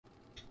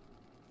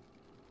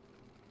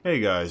Hey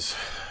guys,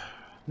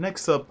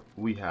 next up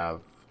we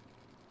have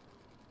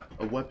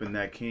a weapon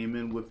that came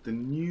in with the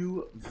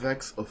new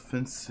Vex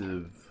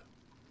Offensive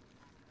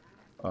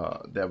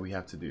that we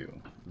have to do.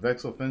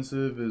 Vex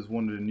Offensive is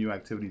one of the new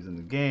activities in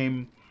the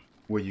game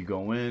where you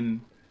go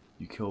in,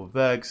 you kill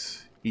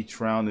Vex.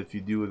 Each round, if you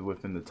do it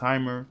within the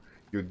timer,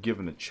 you're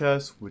given a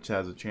chest which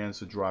has a chance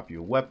to drop you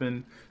a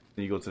weapon.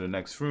 Then you go to the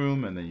next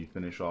room and then you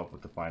finish off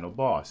with the final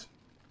boss.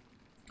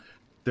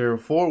 There are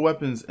 4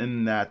 weapons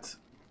in that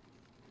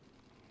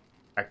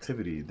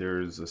activity.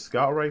 There's a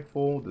scout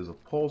rifle, there's a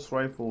pulse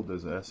rifle,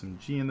 there's an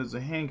SMG, and there's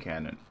a hand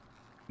cannon.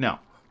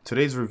 Now,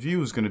 today's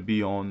review is going to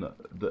be on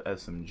the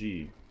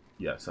SMG.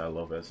 Yes, I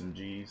love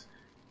SMGs,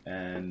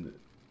 and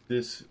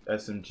this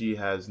SMG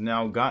has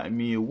now gotten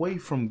me away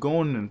from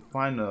going and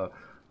find a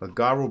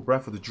Gyro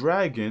Breath of the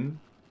Dragon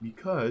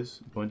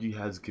because Bungie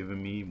has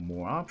given me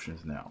more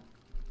options now.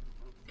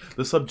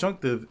 The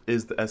Subjunctive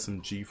is the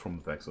SMG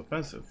from Vex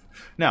Offensive.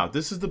 Now,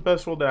 this is the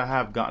best roll that I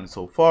have gotten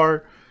so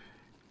far.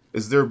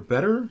 Is there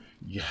better?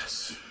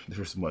 Yes,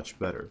 there's much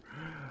better.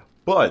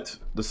 But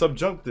the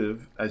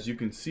Subjunctive, as you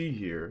can see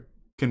here,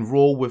 can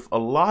roll with a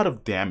lot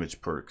of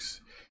damage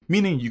perks.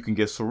 Meaning you can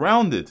get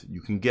Surrounded,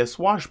 you can get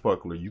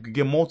Swashbuckler, you can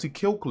get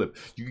Multi-Kill Clip,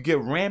 you can get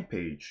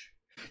Rampage.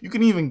 You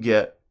can even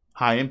get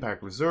High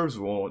Impact Reserves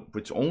roll,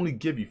 which only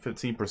give you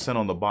 15%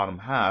 on the bottom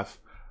half.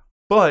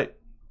 But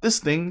this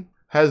thing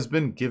has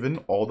been given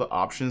all the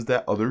options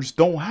that others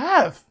don't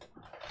have.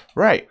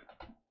 Right.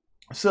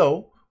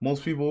 So,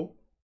 most people,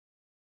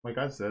 like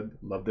I said,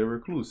 love their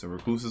Recluse, and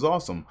Recluse is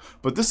awesome.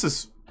 But this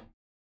is,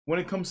 when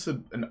it comes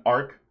to an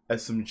ARC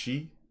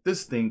SMG,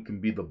 this thing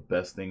can be the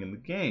best thing in the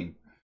game.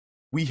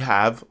 We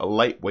have a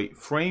lightweight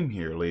frame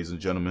here, ladies and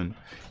gentlemen.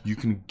 You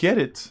can get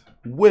it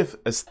with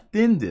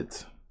extended.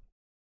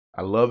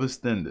 I love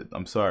extended.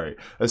 I'm sorry.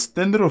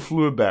 Extended or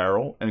fluid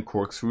barrel, and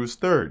corkscrew is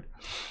third.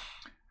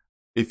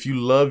 If you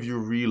love your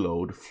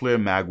reload, flare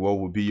magwell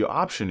will be your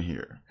option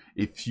here.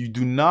 If you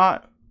do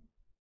not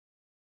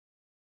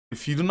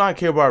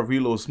care about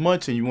reloads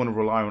much and you want to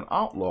rely on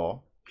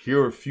outlaw,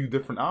 here are a few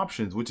different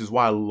options, which is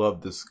why I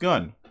love this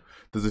gun.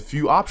 There's a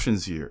few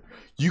options here.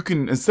 You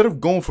can, instead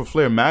of going for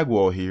flare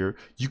magwell here,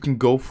 you can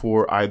go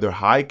for either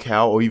high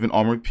cal or even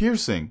armor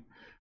piercing.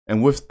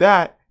 And with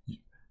that,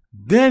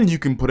 then you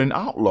can put in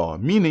outlaw,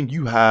 meaning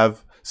you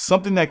have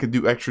something that can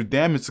do extra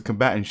damage to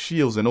combatant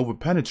shields and over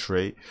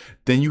penetrate.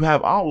 Then you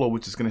have outlaw,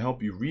 which is going to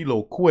help you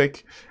reload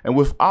quick. And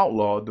with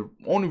outlaw, the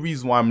only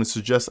reason why I'm going to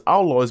suggest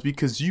outlaw is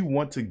because you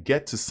want to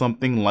get to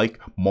something like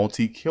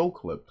multi-kill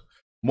clip.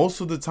 Most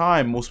of the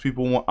time, most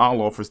people want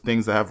outlaw for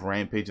things that have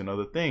rampage and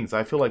other things.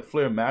 I feel like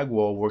flare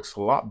magwell works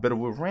a lot better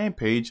with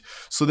rampage,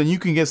 so then you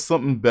can get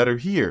something better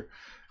here.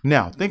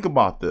 Now think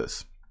about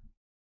this.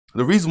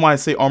 The reason why I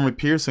say armor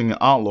piercing and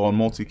outlaw and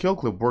multi-kill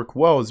clip work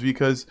well is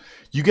because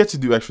you get to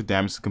do extra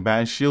damage to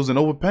combatant shields and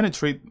over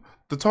penetrate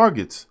the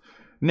targets.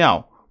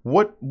 Now,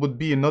 what would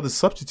be another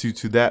substitute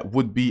to that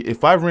would be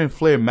if I ran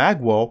flare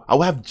magwell, I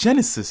would have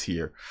Genesis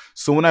here.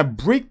 So when I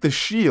break the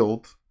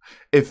shield,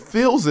 it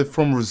fills it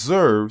from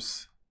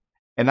reserves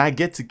and I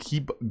get to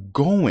keep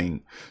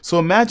going. So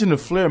imagine a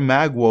flare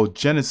magwell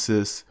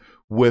Genesis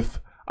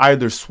with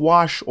either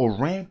swash or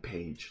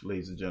rampage,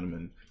 ladies and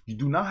gentlemen. You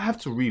do not have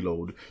to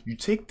reload. You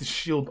take the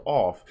shield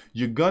off,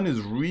 your gun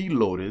is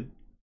reloaded,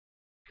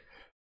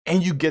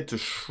 and you get to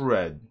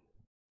shred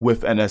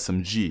with an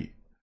SMG,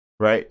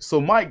 right? So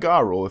my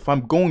Gyro, if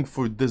I'm going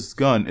for this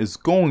gun, is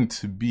going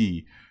to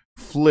be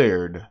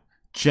flared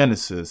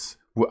Genesis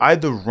with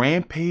either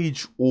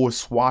rampage or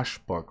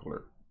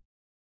swashbuckler.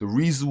 The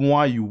reason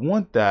why you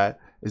want that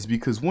is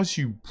because once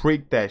you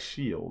break that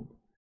shield,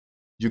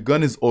 your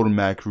gun is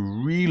automatically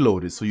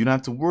reloaded, so you don't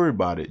have to worry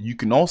about it. You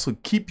can also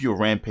keep your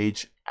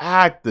rampage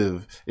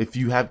active if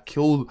you have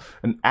killed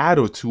an ad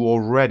or two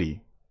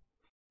already.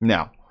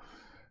 Now,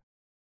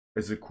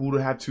 is it cool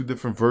to have 2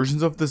 different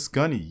versions of this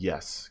gun?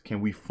 Yes.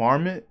 Can we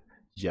farm it?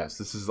 Yes.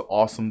 This is an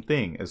awesome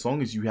thing. As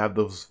long as you have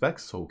those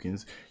Vex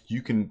tokens,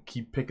 you can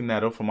keep picking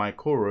that up from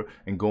Ekuegan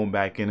and going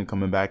back in and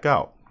coming back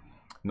out.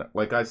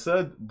 Like I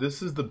said,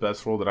 this is the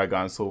best roll that I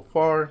got so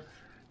far.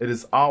 It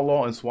is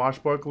outlaw and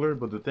swashbuckler,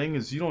 but the thing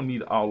is, you don't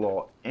need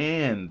outlaw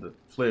and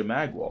flare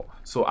magwell.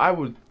 So I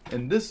would,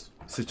 in this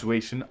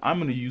situation, I'm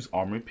going to use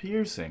armor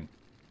piercing.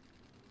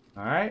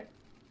 Alright?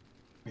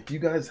 If you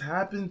guys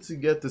happen to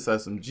get this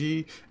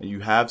SMG and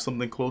you have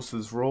something close to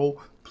this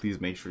roll, please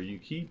make sure you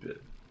keep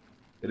it.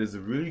 It is a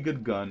really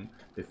good gun.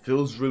 It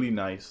feels really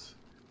nice.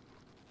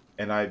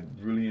 And I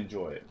really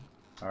enjoy it.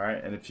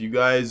 Alright? And if you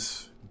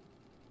guys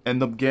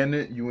end up getting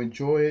it, you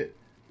enjoy it,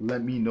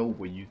 let me know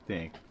what you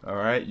think.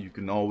 Alright, you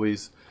can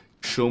always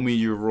show me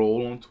your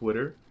role on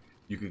Twitter.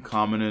 You can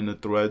comment in the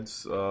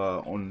threads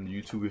on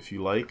YouTube if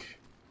you like.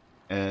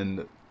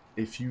 And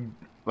if you,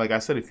 like I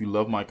said, if you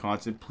love my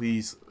content,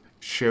 please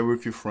share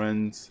with your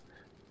friends.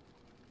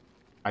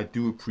 I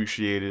do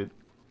appreciate it.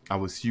 I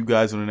will see you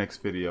guys on the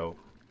next video.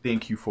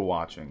 Thank you for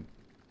watching.